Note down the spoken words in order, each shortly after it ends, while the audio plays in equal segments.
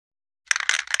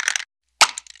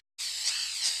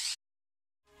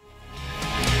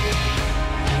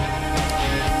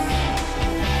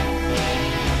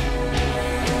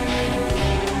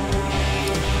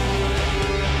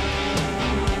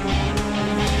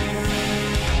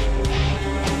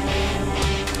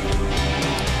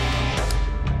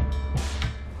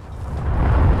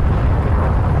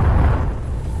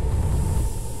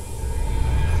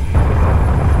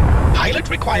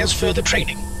requires further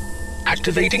training.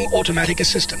 Activating automatic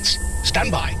assistance.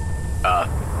 Stand by.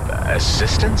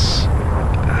 Assistance?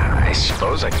 I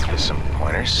suppose I could use some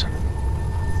pointers.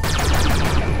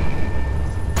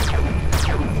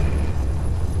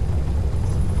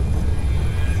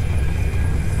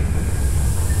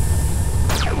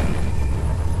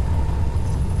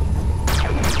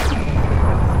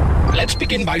 Let's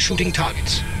begin by shooting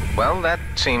targets. Well, that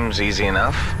seems easy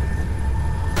enough.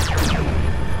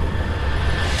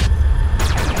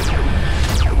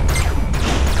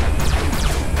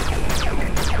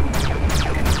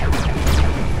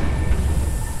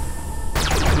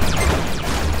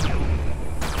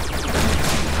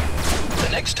 The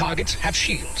next targets have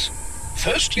shields.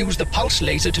 First, use the pulse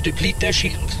laser to deplete their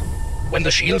shields. When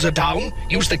the shields are down,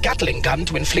 use the Gatling gun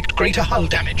to inflict greater hull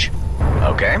damage.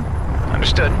 Okay,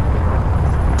 understood.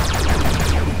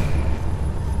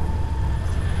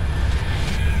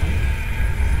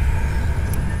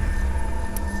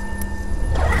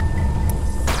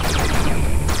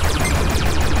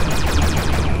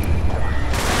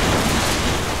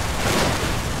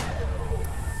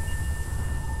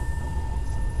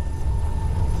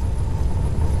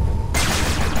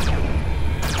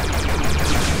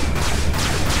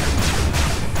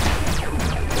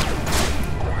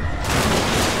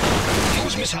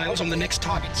 Missiles on the next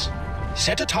targets.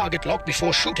 Set a target lock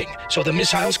before shooting so the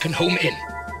missiles can home in.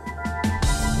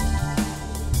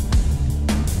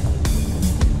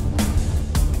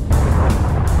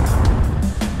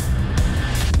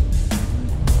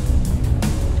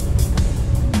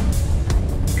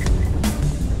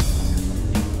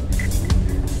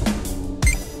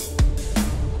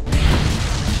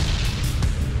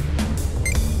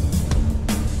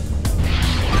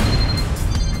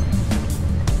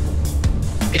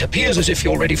 It appears as if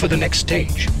you're ready for the next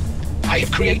stage. I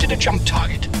have created a jump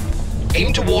target.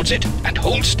 Aim towards it and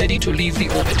hold steady to leave the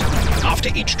orbit. After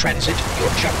each transit, your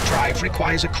jump drive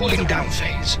requires a cooling down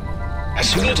phase. As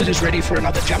soon as it is ready for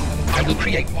another jump, I will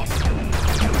create one.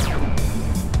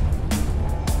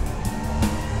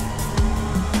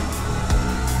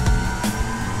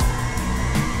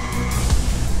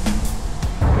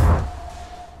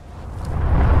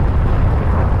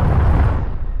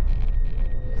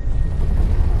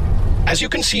 As you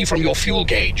can see from your fuel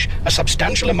gauge, a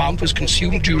substantial amount was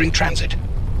consumed during transit.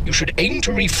 You should aim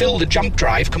to refill the jump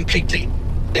drive completely.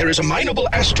 There is a mineable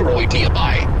asteroid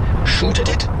nearby. Shoot at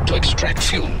it to extract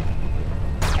fuel.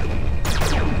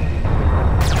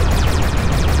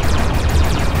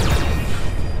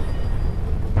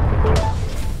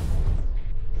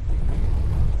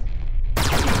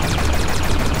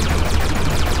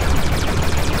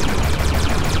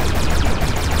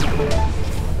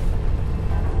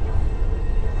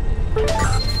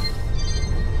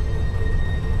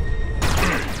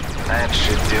 That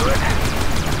should do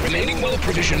it. Remaining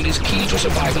well-provisioned is key to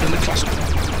survival in the cluster.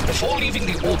 Before leaving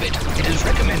the orbit, it is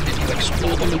recommended you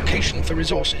explore the location for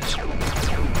resources.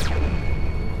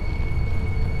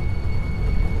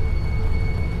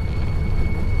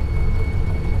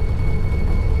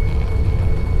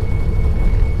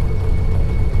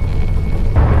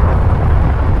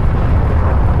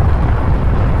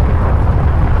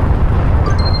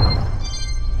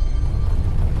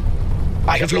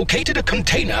 I have located a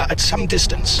container at some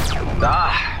distance.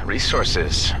 Ah,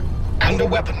 resources. And a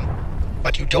weapon.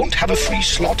 But you don't have a free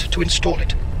slot to install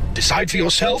it. Decide for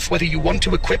yourself whether you want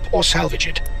to equip or salvage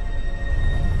it.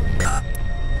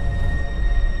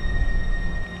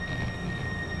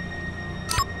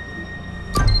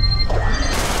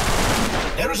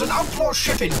 There is an outlaw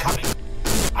ship incoming.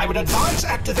 I would advise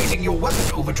activating your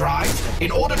weapon overdrive in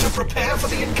order to prepare for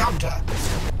the encounter.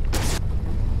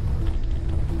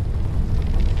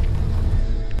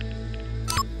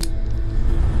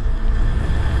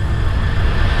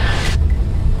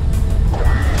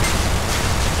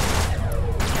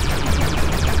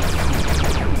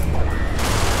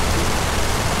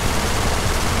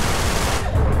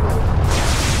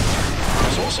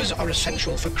 Are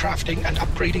essential for crafting and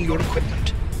upgrading your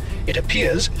equipment. It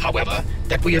appears, however,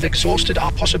 that we have exhausted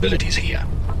our possibilities here.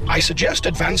 I suggest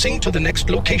advancing to the next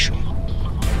location.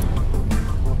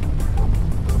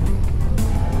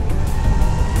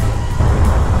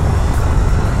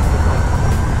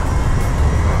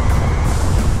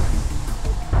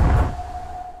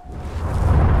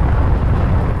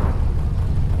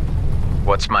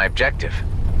 What's my objective?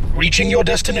 Reaching your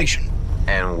destination.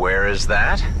 And where is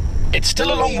that? It's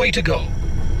still a long way to go.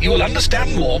 You will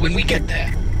understand more when we get there.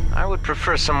 I would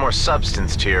prefer some more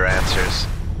substance to your answers.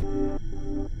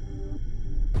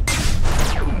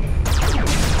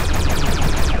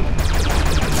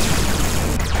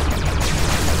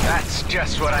 That's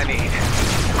just what I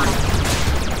need.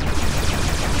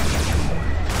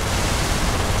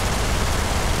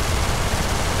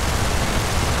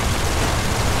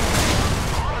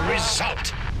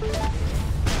 Result.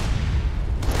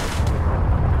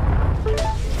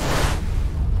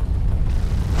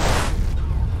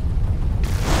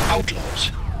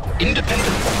 Outlaws.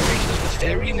 Independent operators with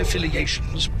varying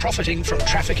affiliations, profiting from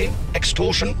trafficking,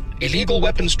 extortion, illegal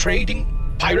weapons trading,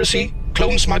 piracy,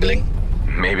 clone smuggling.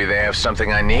 Maybe they have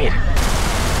something I need.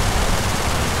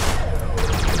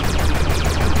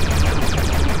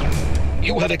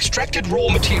 You have extracted raw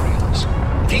materials.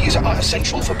 These are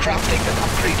essential for crafting and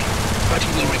upgrading, but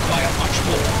you will require much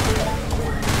more.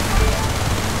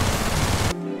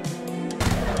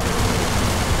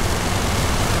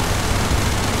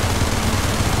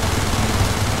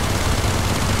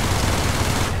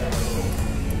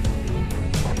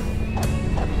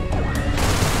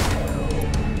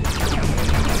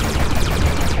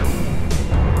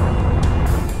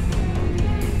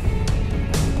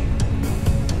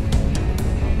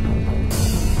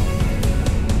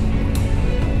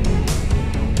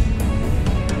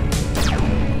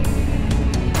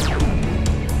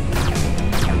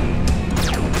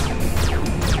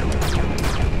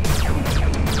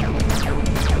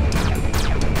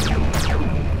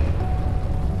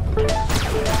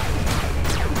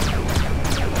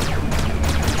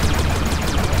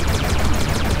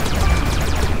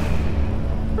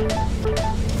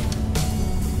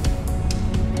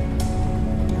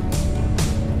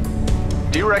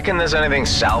 Do you reckon there's anything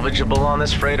salvageable on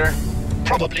this freighter?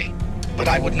 Probably, but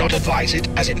I would not advise it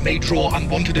as it may draw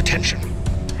unwanted attention.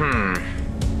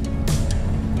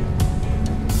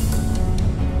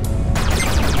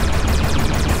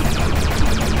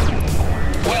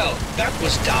 Well, that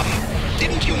was dumb.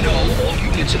 Didn't you know all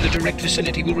units in the direct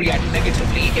vicinity will react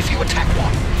negatively if you attack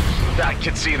one? I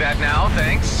can see that now,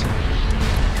 thanks.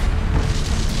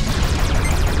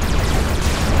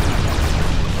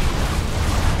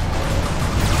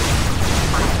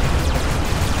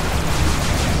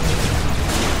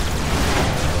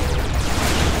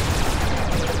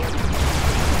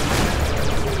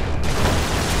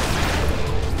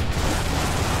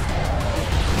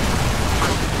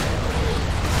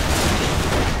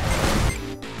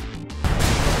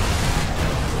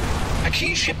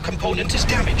 Key ship component is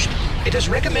damaged. It has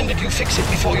recommended you fix it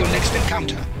before your next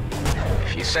encounter.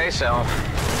 If you say so.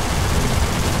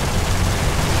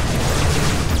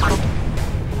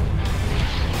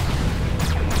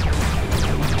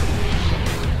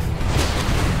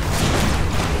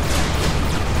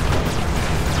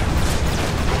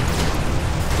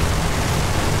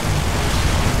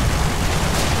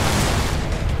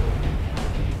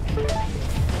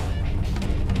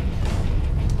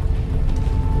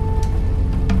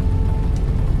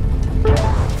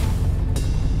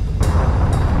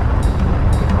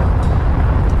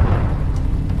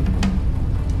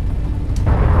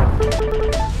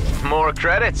 More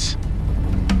credits.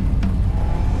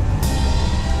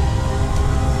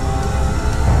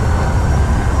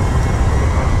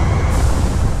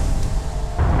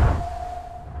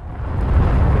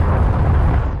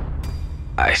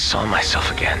 I saw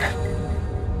myself again.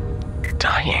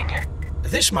 Dying.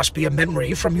 This must be a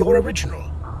memory from your original.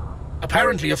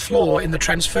 Apparently a flaw in the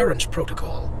transference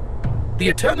protocol. The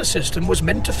Eterna system was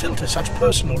meant to filter such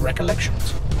personal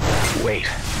recollections. Wait,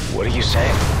 what are you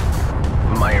saying?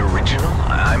 My original?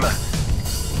 I'm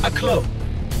a clone,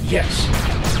 yes.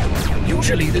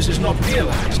 Usually this is not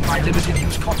realized by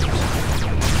limited-use copies.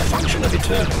 The function of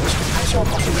Eterna was to pass on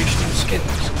operational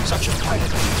skills, such as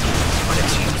piloting, but it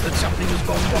seems that something has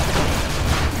gone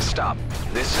wrong. Stop.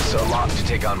 This is a lot to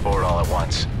take on board all at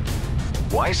once.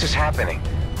 Why is this happening?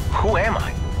 Who am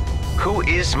I? Who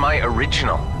is my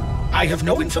original? I have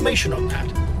no information on that.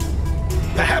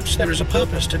 Perhaps there is a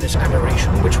purpose to this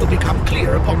aberration which will become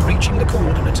clear upon reaching the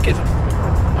coordinates given.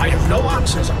 I have no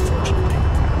answers, unfortunately,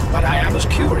 but I am as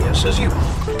curious as you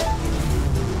are.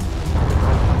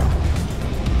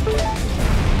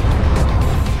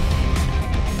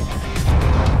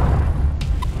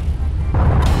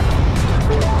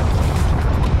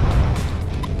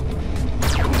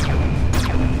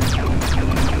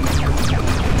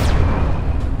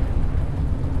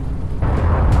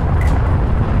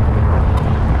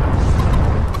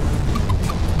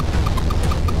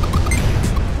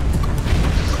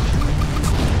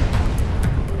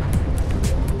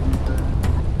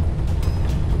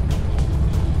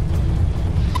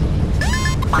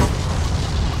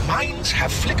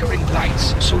 Have flickering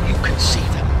lights so you can see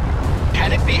them.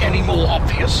 Can it be any more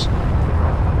obvious?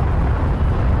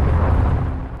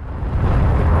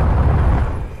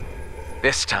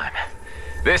 This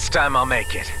time I'll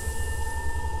make it.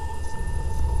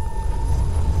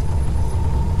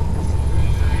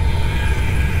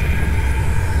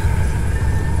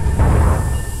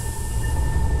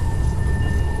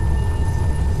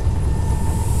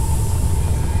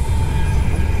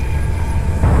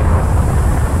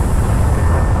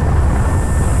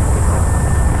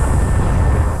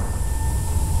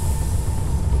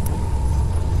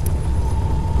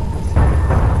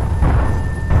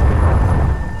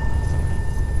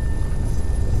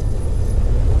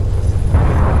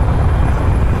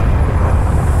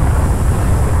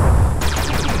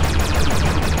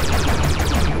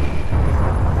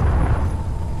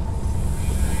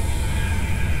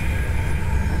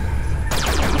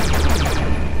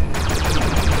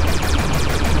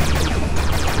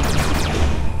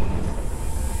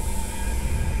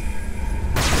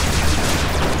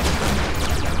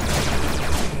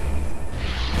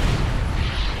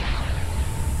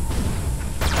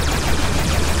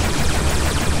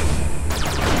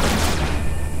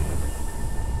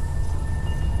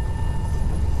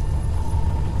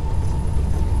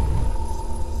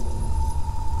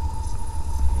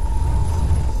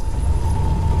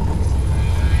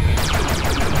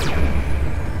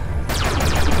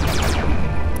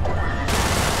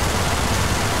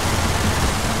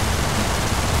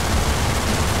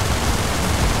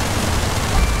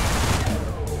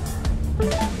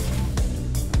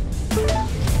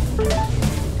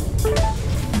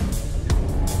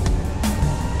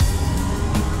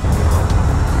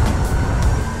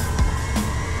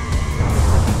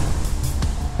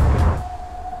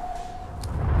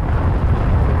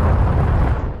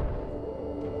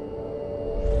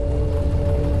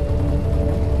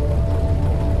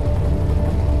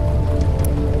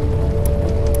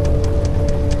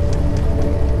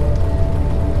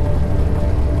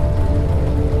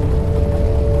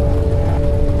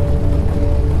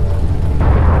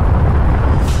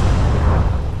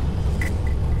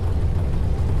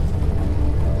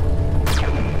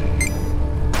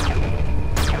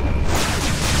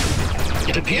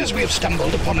 It appears we have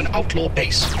stumbled upon an outlaw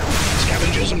base.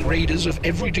 Scavengers and raiders of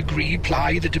every degree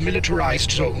ply the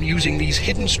demilitarized zone using these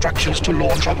hidden structures to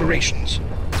launch operations.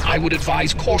 I would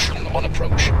advise caution on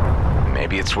approach.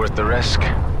 Maybe it's worth the risk.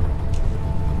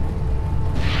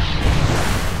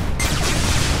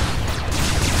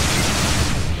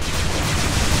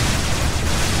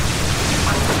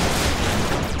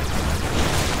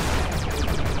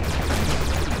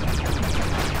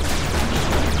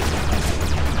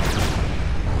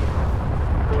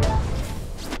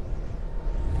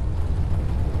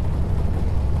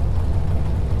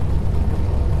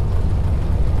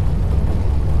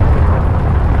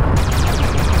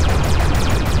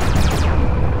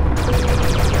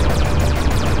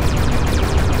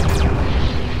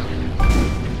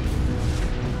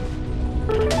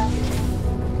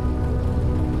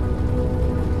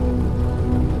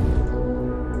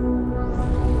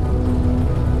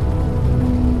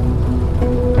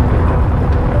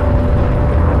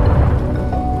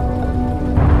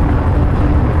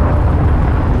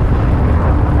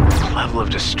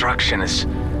 Destruction is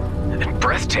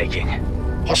breathtaking.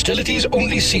 Hostilities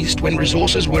only ceased when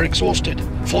resources were exhausted,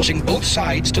 forcing both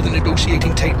sides to the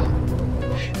negotiating table.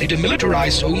 The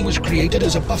demilitarized zone was created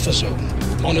as a buffer zone,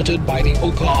 monitored by the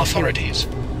Oka authorities.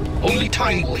 Only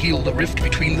time will heal the rift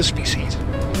between the species.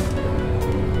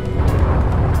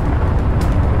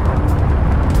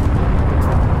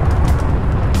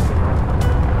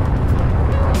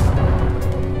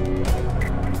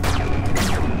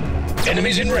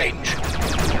 Enemies in range.